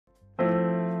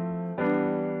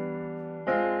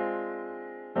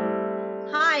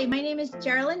Hi, my name is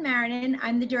Geraldine Marinan.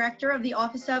 I'm the Director of the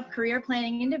Office of Career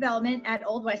Planning and Development at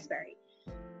Old Westbury.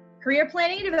 Career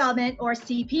Planning and Development, or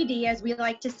CPD as we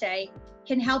like to say,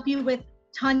 can help you with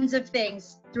tons of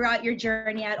things throughout your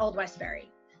journey at Old Westbury.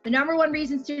 The number one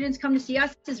reason students come to see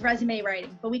us is resume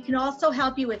writing, but we can also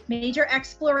help you with major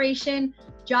exploration,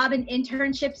 job and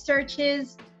internship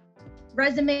searches,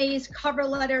 resumes, cover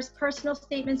letters, personal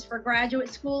statements for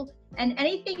graduate school, and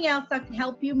anything else that can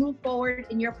help you move forward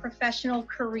in your professional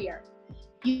career.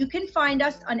 You can find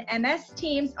us on MS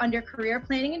Teams under Career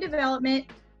Planning and Development,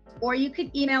 or you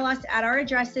could email us at our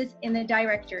addresses in the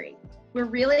directory. We're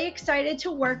really excited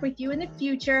to work with you in the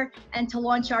future and to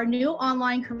launch our new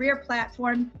online career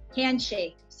platform,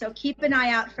 Handshake. So keep an eye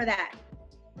out for that.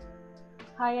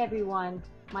 Hi everyone,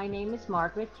 my name is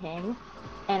Margaret King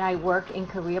and I work in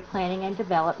Career Planning and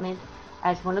Development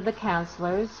as one of the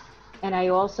counselors, and I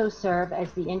also serve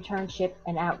as the Internship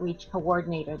and Outreach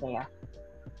Coordinator there.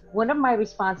 One of my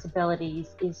responsibilities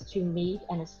is to meet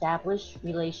and establish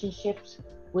relationships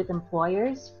with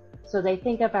employers so they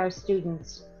think of our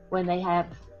students when they have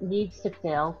needs to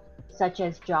fill, such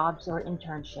as jobs or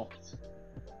internships.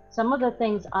 Some of the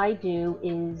things I do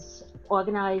is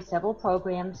organize several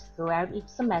programs throughout each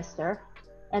semester,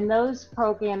 and those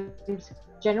programs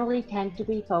generally tend to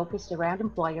be focused around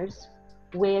employers,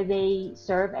 where they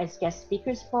serve as guest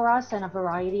speakers for us on a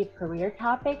variety of career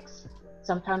topics.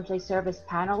 Sometimes they serve as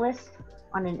panelists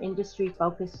on an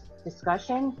industry-focused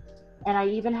discussion, and I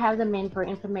even have them in for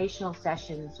informational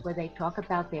sessions where they talk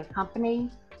about their company,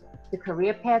 the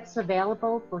career paths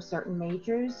available for certain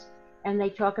majors, and they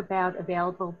talk about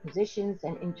available positions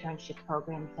and internship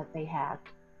programs that they have.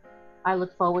 I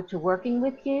look forward to working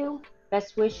with you.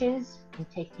 Best wishes and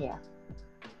take care.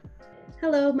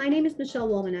 Hello, my name is Michelle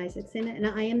Wallman-Isaacson, and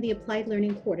I am the Applied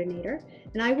Learning Coordinator,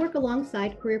 and I work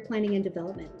alongside Career Planning and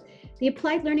Development. The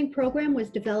Applied Learning Program was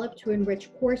developed to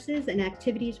enrich courses and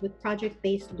activities with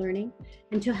project-based learning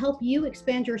and to help you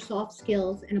expand your soft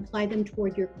skills and apply them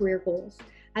toward your career goals.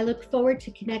 I look forward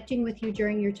to connecting with you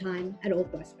during your time at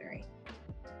Old Westbury.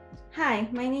 Hi,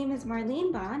 my name is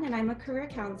Marlene Bond, and I'm a career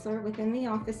counselor within the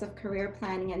Office of Career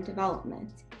Planning and Development.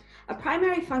 A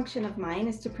primary function of mine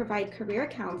is to provide career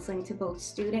counseling to both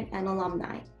student and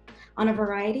alumni on a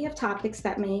variety of topics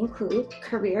that may include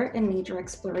career and major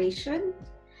exploration,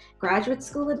 graduate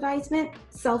school advisement,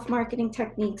 self-marketing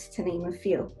techniques, to name a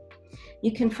few.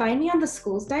 You can find me on the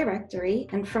school's directory,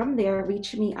 and from there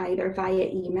reach me either via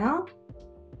email,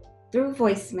 through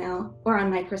voicemail, or on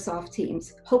Microsoft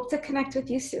Teams. Hope to connect with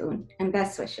you soon, and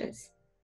best wishes.